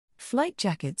Flight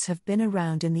jackets have been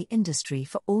around in the industry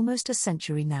for almost a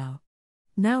century now.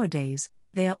 Nowadays,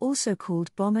 they are also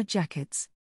called bomber jackets.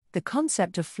 The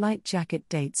concept of flight jacket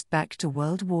dates back to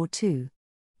World War II.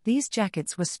 These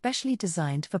jackets were specially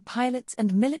designed for pilots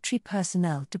and military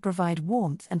personnel to provide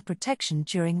warmth and protection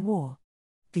during war.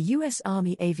 The U.S.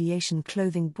 Army Aviation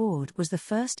Clothing Board was the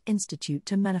first institute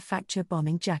to manufacture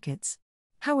bombing jackets.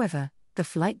 However, the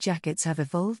flight jackets have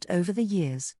evolved over the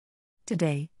years.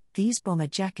 Today, these bomber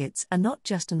jackets are not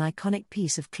just an iconic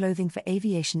piece of clothing for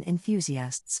aviation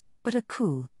enthusiasts, but a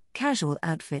cool, casual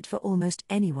outfit for almost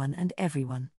anyone and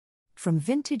everyone. From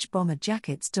vintage bomber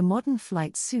jackets to modern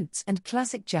flight suits and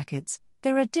classic jackets,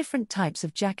 there are different types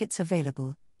of jackets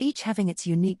available, each having its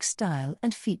unique style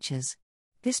and features.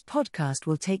 This podcast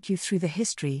will take you through the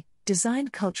history, design,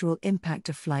 cultural impact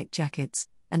of flight jackets,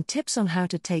 and tips on how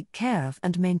to take care of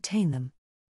and maintain them.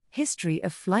 History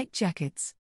of flight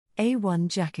jackets. A1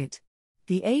 jacket.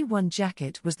 The A1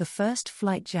 jacket was the first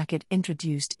flight jacket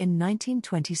introduced in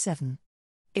 1927.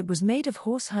 It was made of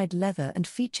horsehide leather and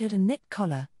featured a knit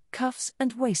collar, cuffs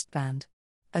and waistband.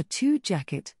 A2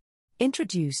 jacket.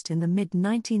 Introduced in the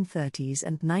mid-1930s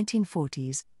and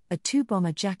 1940s, A2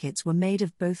 bomber jackets were made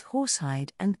of both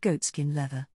horsehide and goatskin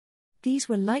leather. These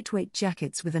were lightweight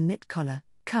jackets with a knit collar,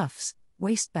 cuffs,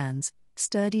 waistbands,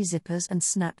 sturdy zippers and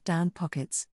snap-down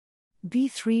pockets.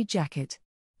 B3 jacket.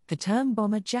 The term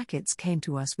bomber jackets came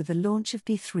to us with the launch of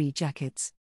B3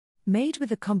 jackets. Made with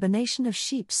a combination of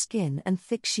sheep's skin and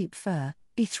thick sheep fur,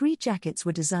 B3 jackets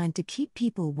were designed to keep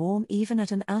people warm even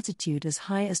at an altitude as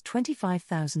high as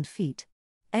 25,000 feet.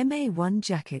 MA1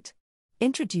 jacket.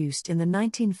 Introduced in the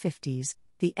 1950s,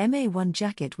 the MA1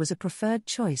 jacket was a preferred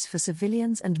choice for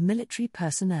civilians and military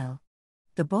personnel.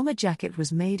 The bomber jacket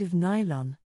was made of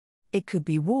nylon. It could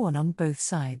be worn on both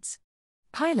sides.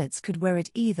 Pilots could wear it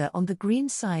either on the green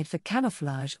side for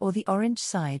camouflage or the orange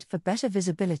side for better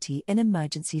visibility in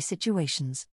emergency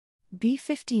situations.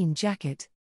 B-15 jacket.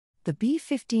 The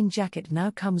B-15 jacket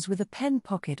now comes with a pen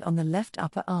pocket on the left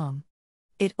upper arm.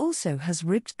 It also has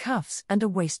ribbed cuffs and a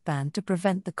waistband to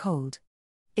prevent the cold.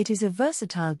 It is a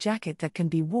versatile jacket that can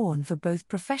be worn for both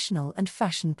professional and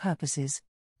fashion purposes.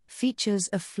 Features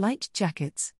of flight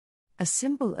jackets. A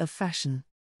symbol of fashion.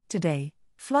 Today,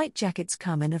 flight jackets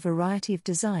come in a variety of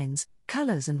designs,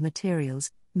 colors and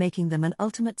materials, making them an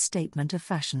ultimate statement of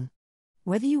fashion.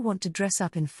 Whether you want to dress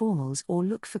up in formals or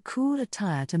look for cool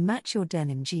attire to match your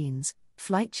denim jeans,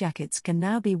 flight jackets can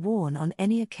now be worn on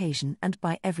any occasion and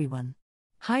by everyone.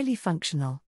 Highly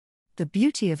functional. The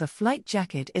beauty of a flight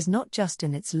jacket is not just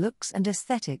in its looks and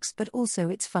aesthetics but also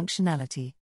its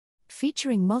functionality.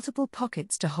 Featuring multiple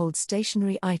pockets to hold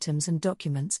stationary items and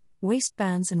documents,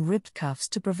 waistbands and ribbed cuffs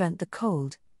to prevent the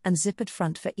cold, and zippered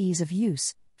front for ease of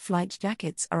use, flight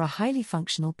jackets are a highly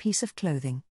functional piece of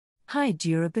clothing. High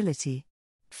durability.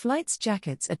 Flight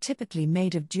jackets are typically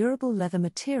made of durable leather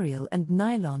material and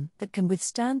nylon that can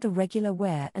withstand the regular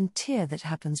wear and tear that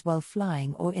happens while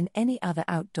flying or in any other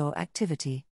outdoor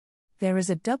activity. There is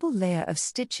a double layer of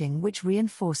stitching which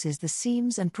reinforces the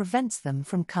seams and prevents them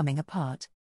from coming apart.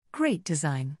 Great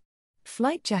design.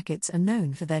 Flight jackets are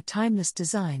known for their timeless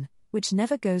design, which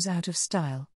never goes out of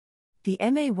style. The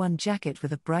MA1 jacket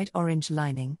with a bright orange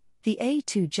lining, the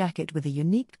A2 jacket with a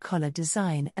unique collar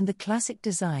design and the classic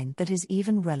design that is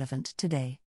even relevant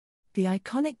today. The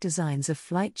iconic designs of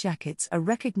flight jackets are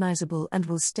recognizable and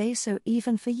will stay so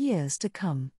even for years to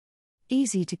come.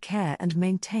 Easy to care and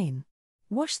maintain.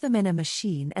 Wash them in a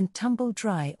machine and tumble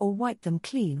dry or wipe them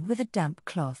clean with a damp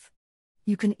cloth.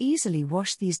 You can easily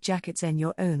wash these jackets on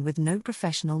your own with no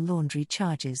professional laundry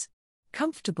charges.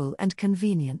 Comfortable and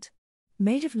convenient.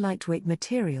 Made of lightweight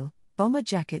material, bomber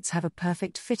jackets have a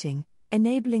perfect fitting,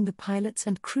 enabling the pilots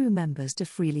and crew members to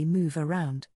freely move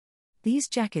around. These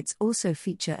jackets also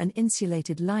feature an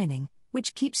insulated lining,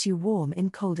 which keeps you warm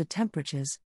in colder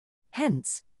temperatures.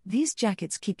 Hence, these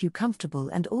jackets keep you comfortable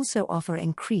and also offer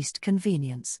increased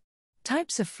convenience.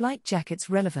 Types of flight jackets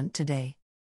relevant today.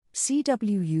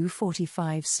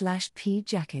 CWU-45/P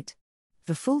jacket.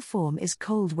 The full form is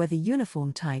Cold Weather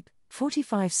Uniform Type,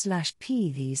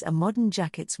 45/P. These are modern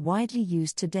jackets widely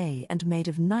used today and made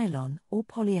of nylon or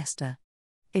polyester.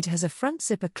 It has a front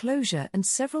zipper closure and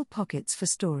several pockets for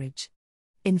storage.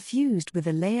 Infused with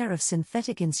a layer of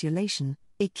synthetic insulation,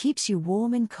 it keeps you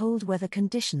warm in cold weather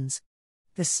conditions.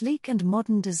 The sleek and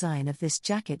modern design of this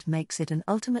jacket makes it an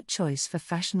ultimate choice for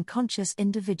fashion-conscious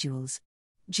individuals.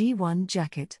 G1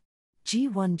 jacket.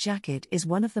 G1 jacket is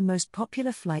one of the most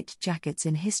popular flight jackets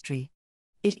in history.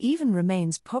 It even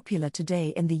remains popular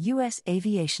today in the U.S.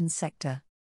 aviation sector.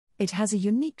 It has a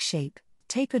unique shape,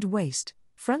 tapered waist,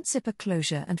 front zipper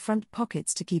closure and front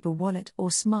pockets to keep a wallet or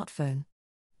smartphone.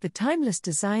 The timeless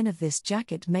design of this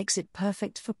jacket makes it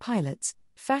perfect for pilots,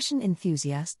 fashion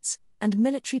enthusiasts, and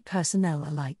military personnel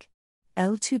alike.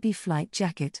 L2B Flight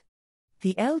Jacket.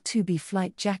 The L2B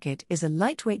Flight Jacket is a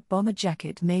lightweight bomber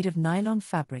jacket made of nylon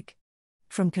fabric.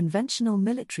 From conventional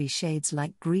military shades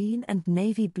like green and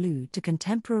navy blue to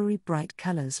contemporary bright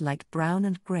colors like brown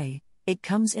and gray, it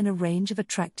comes in a range of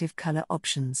attractive color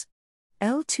options.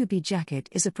 L2B jacket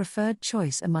is a preferred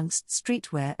choice amongst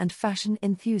streetwear and fashion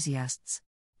enthusiasts.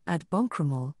 At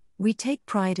Boncremal, we take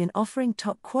pride in offering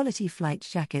top-quality flight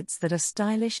jackets that are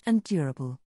stylish and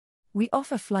durable. We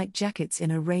offer flight jackets in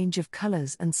a range of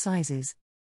colors and sizes.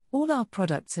 All our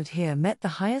products adhere met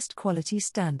the highest quality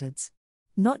standards.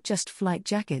 Not just flight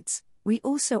jackets, we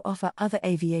also offer other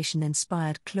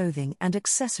aviation-inspired clothing and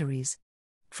accessories.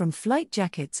 From flight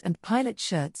jackets and pilot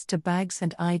shirts to bags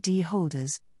and ID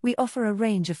holders, we offer a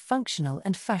range of functional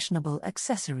and fashionable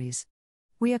accessories.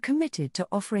 We are committed to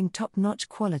offering top-notch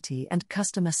quality and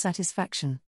customer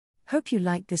satisfaction. Hope you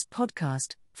like this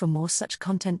podcast. For more such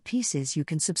content pieces, you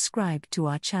can subscribe to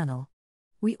our channel.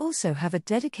 We also have a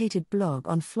dedicated blog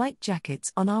on flight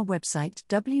jackets on our website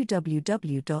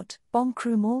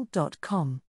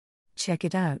www.boncremal.com. Check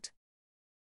it out.